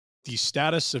The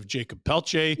status of Jacob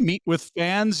Pelts meet with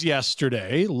fans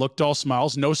yesterday. Looked all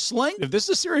smiles, no sling. If this is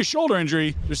a serious shoulder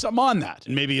injury, there's something on that.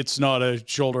 And maybe it's not a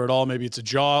shoulder at all. Maybe it's a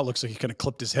jaw. It looks like he kind of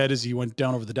clipped his head as he went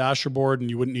down over the dashboard, and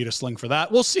you wouldn't need a sling for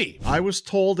that. We'll see. I was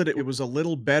told that it was a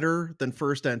little better than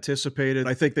first anticipated.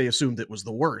 I think they assumed it was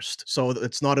the worst. So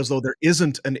it's not as though there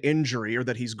isn't an injury or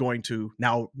that he's going to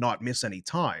now not miss any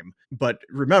time. But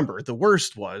remember, the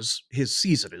worst was his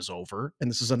season is over, and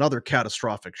this is another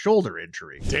catastrophic shoulder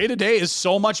injury. Day to day is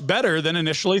so much better than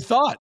initially thought.